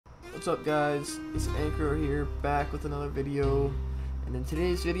What's up guys, it's Anchor here, back with another video. And in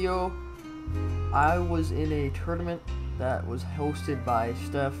today's video, I was in a tournament that was hosted by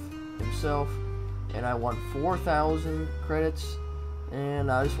Steph himself, and I won 4,000 credits,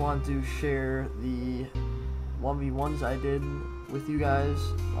 and I just wanted to share the 1v1s I did with you guys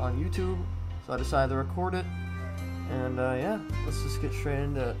on YouTube, so I decided to record it, and yeah, let's just get straight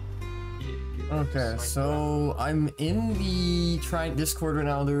into it. Okay, so I'm in the Trident Discord right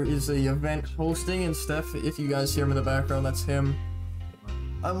now. There is a event hosting, and Steph, if you guys hear him in the background, that's him.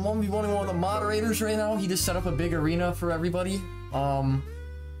 I'm 1v1ing one of the moderators right now. He just set up a big arena for everybody.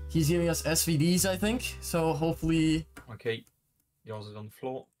 He's giving us SVDs, I think, so hopefully... Okay, yours is on the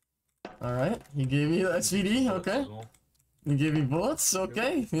floor. Alright, he gave me the SVD, okay. He gave me bullets,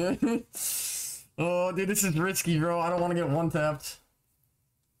 okay. Yeah. Oh, dude, this is risky, bro. I don't want to get one-tapped.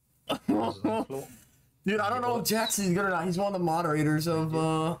 Dude, I don't know if Jackson's good or not. He's one of the moderators of,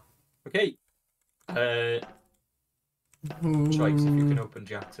 Okay. Choice, if you can open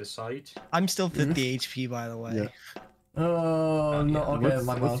Jax's side. I'm still 50 HP, by the way. Yeah. Oh, no, okay,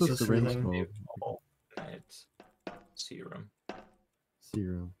 my mouse is syringe freezing. It's serum.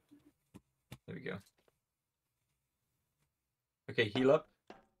 Serum. There we go. Okay, heal up.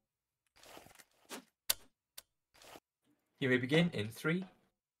 You may begin in 3,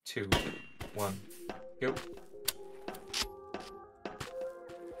 2, 1, go.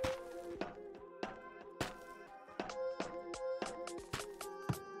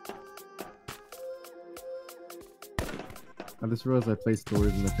 I just realized I placed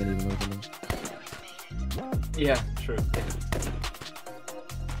doors and I can't even open them. Yeah, true. Yeah.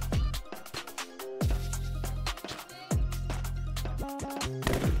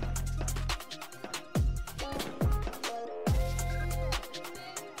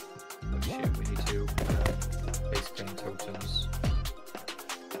 Totems.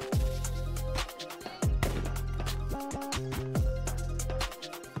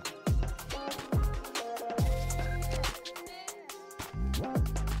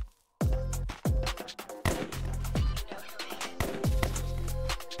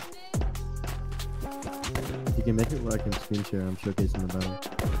 You can make it where I can screen share. I'm showcasing the battle.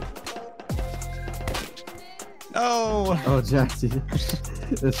 No! Oh, Jaxie.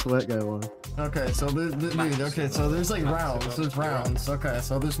 The sweat guy won. Okay, so there's like rounds. There's rounds. Okay,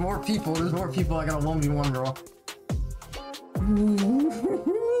 so there's more people. I got a 1v1, bro.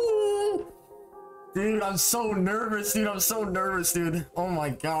 Dude, I'm so nervous, dude. Oh my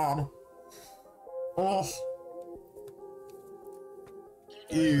god. Oh.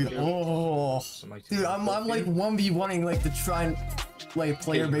 Dude, oh. Dude, I'm like 1v1ing like the Trident like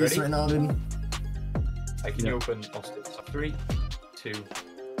player base right now, dude. Can you open Austin? 3, 2,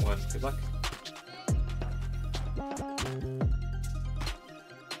 1. Good luck.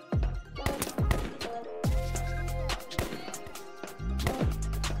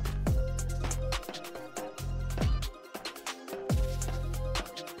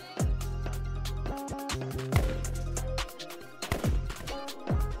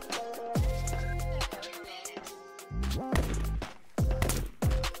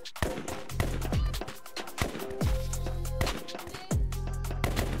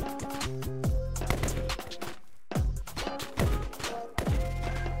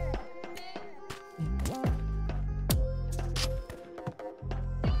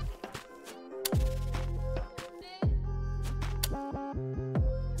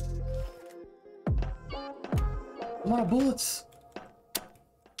 A lot of bullets.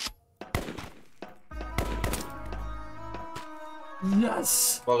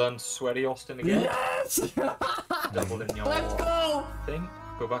 Yes. Well done, sweaty Austin again. Yes. Double in your Let's go. thing.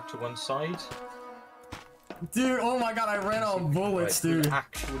 Go back to one side. Dude, oh my god, I ran out of bullets, dude. Who's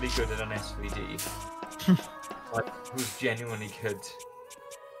actually good at an SVD. Like, who's genuinely good.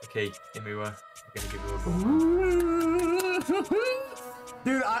 Okay, Imua, I'm gonna give you a ball.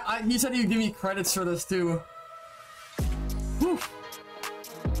 Dude, he said he'd give me credits for this too. Whew.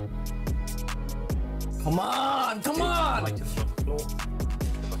 Come on, come on! Items on the floor.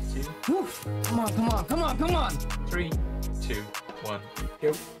 Whew. Come on, come on, come on, come on! 3, 2, 1,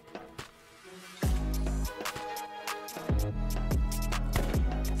 go.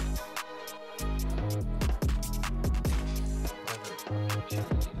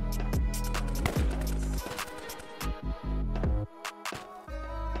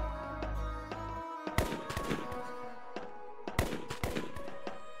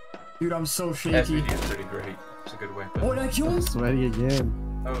 Dude, I'm so shaky. SVD is pretty great. It's a good weapon. Oh, did I kill him? Sweaty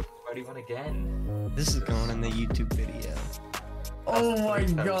again. Oh, sweaty one again. This is going in the YouTube video. Oh my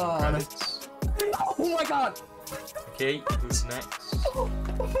god. Credits. Oh my god. Okay, who's next?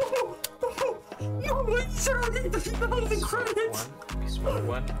 He's already the credits. One, small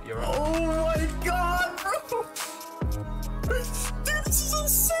one, you're on. Oh my god, bro! Dude, this is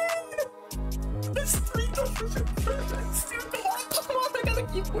insane! There's 3,000 credits, dude! Come on, I gotta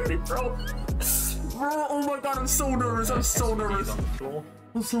keep winning, bro! Bro, oh my god, I'm so nervous, I'm so nervous. On the floor.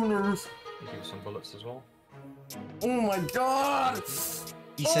 I'm so nervous. You give some bullets as well. Oh my god!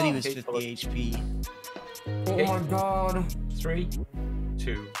 He said he was Okay, 50 HP. Oh my god. 3,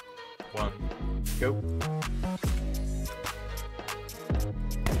 2, 1, go.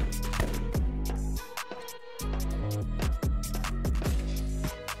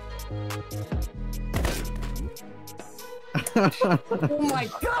 Oh my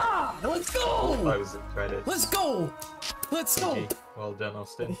god! Let's go! That was the credit. Let's go! Let's go! Okay, well done,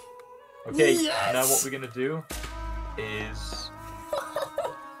 Austin. Okay, Yes! now what we're gonna do is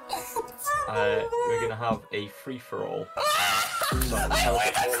we're gonna have a free-for-all. So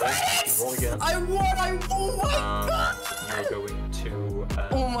roll again. I won! Oh my god! You're going to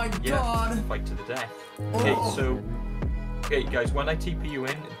Oh my god! fight to the death. Okay, Oh. so guys, when I TP you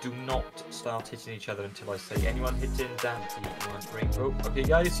in, do not start hitting each other until I say anyone hitting Dante, one rainbow. Okay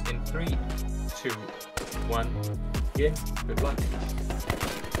guys, in 3, 2, 1, begin. Good luck.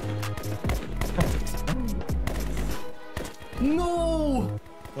 No!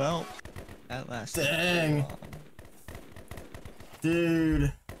 Well, that lasted. Dang. long.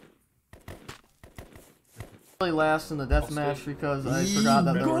 Dude. Really last in the deathmatch because I forgot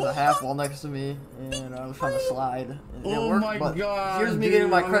that there was a half wall next to me and I was trying to slide. And it worked, my but god! here's me dude, getting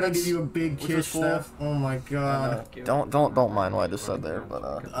my I'm gonna credits. give you a big which kiss, was cool. Steph. Oh my god! Don't mind what I just said there, but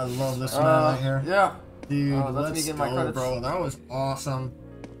I love this man right here. yeah. Dude, that's me let's getting my go, credits. bro. That was awesome.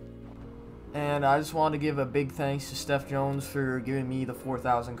 And I just wanted to give a big thanks to Steph Jones for giving me the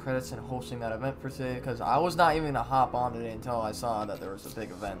 4,000 credits and hosting that event for today, because I was not even going to hop on today until I saw that there was a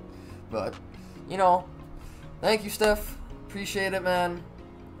big event. But, you know, thank you, Steph. Appreciate it, man.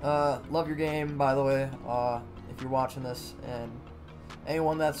 Love your game, by the way, if you're watching this. And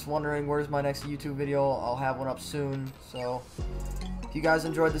anyone that's wondering where's my next YouTube video, I'll have one up soon. So, if you guys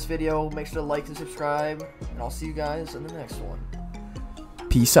enjoyed this video, make sure to like and subscribe, and I'll see you guys in the next one.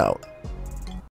 Peace out.